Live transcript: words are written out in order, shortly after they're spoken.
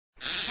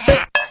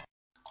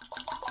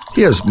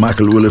Here's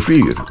Michael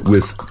Olivier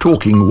with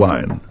Talking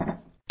Wine.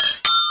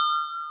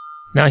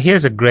 Now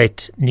here's a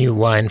great new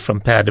wine from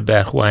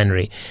Paardeberg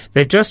Winery.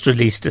 They've just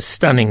released a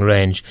stunning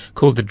range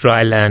called the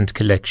Dryland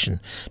collection.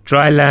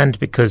 Dryland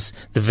because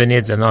the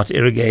vineyards are not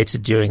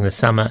irrigated during the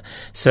summer,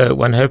 so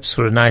one hopes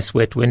for a nice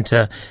wet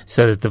winter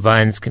so that the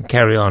vines can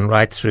carry on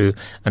right through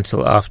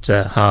until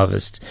after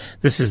harvest.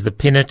 This is the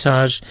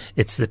Pinotage.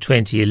 It's the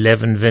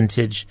 2011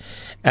 vintage,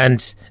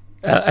 and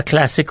a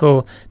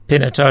classical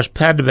Pinotage.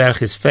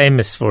 Paardeberg is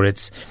famous for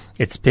its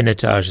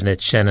Pinotage and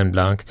its Chenin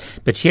Blanc,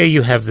 but here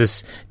you have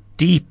this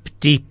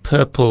deep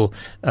purple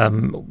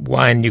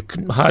wine you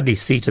can hardly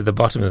see to the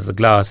bottom of the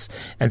glass,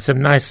 and some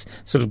nice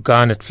sort of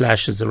garnet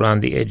flashes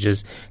around the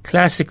edges.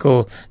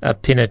 Classical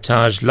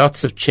Pinotage,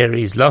 lots of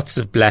cherries, lots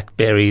of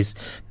blackberries,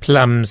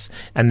 plums,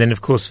 and then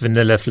of course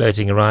vanilla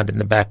floating around in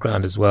the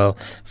background as well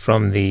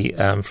from the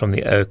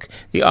oak.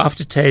 The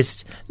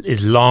aftertaste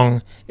is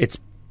long, it's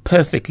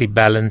perfectly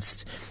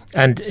balanced,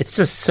 and it's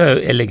just so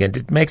elegant.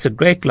 It makes a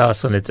great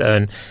glass on its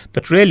own,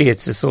 but really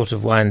it's the sort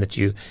of wine that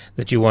you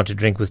want to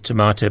drink with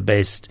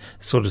tomato-based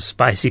sort of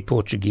spicy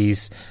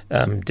Portuguese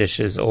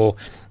dishes, or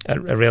a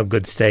real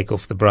good steak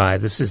off the braai.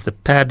 This is the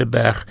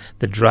Paardeberg,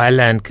 the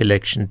Dryland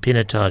Collection,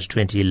 Pinotage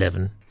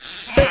 2011.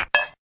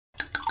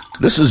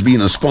 This has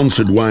been a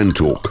sponsored Wine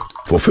Talk.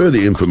 For further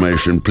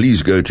information,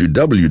 please go to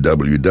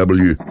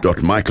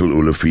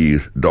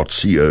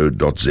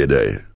www.michaelolivier.co.za.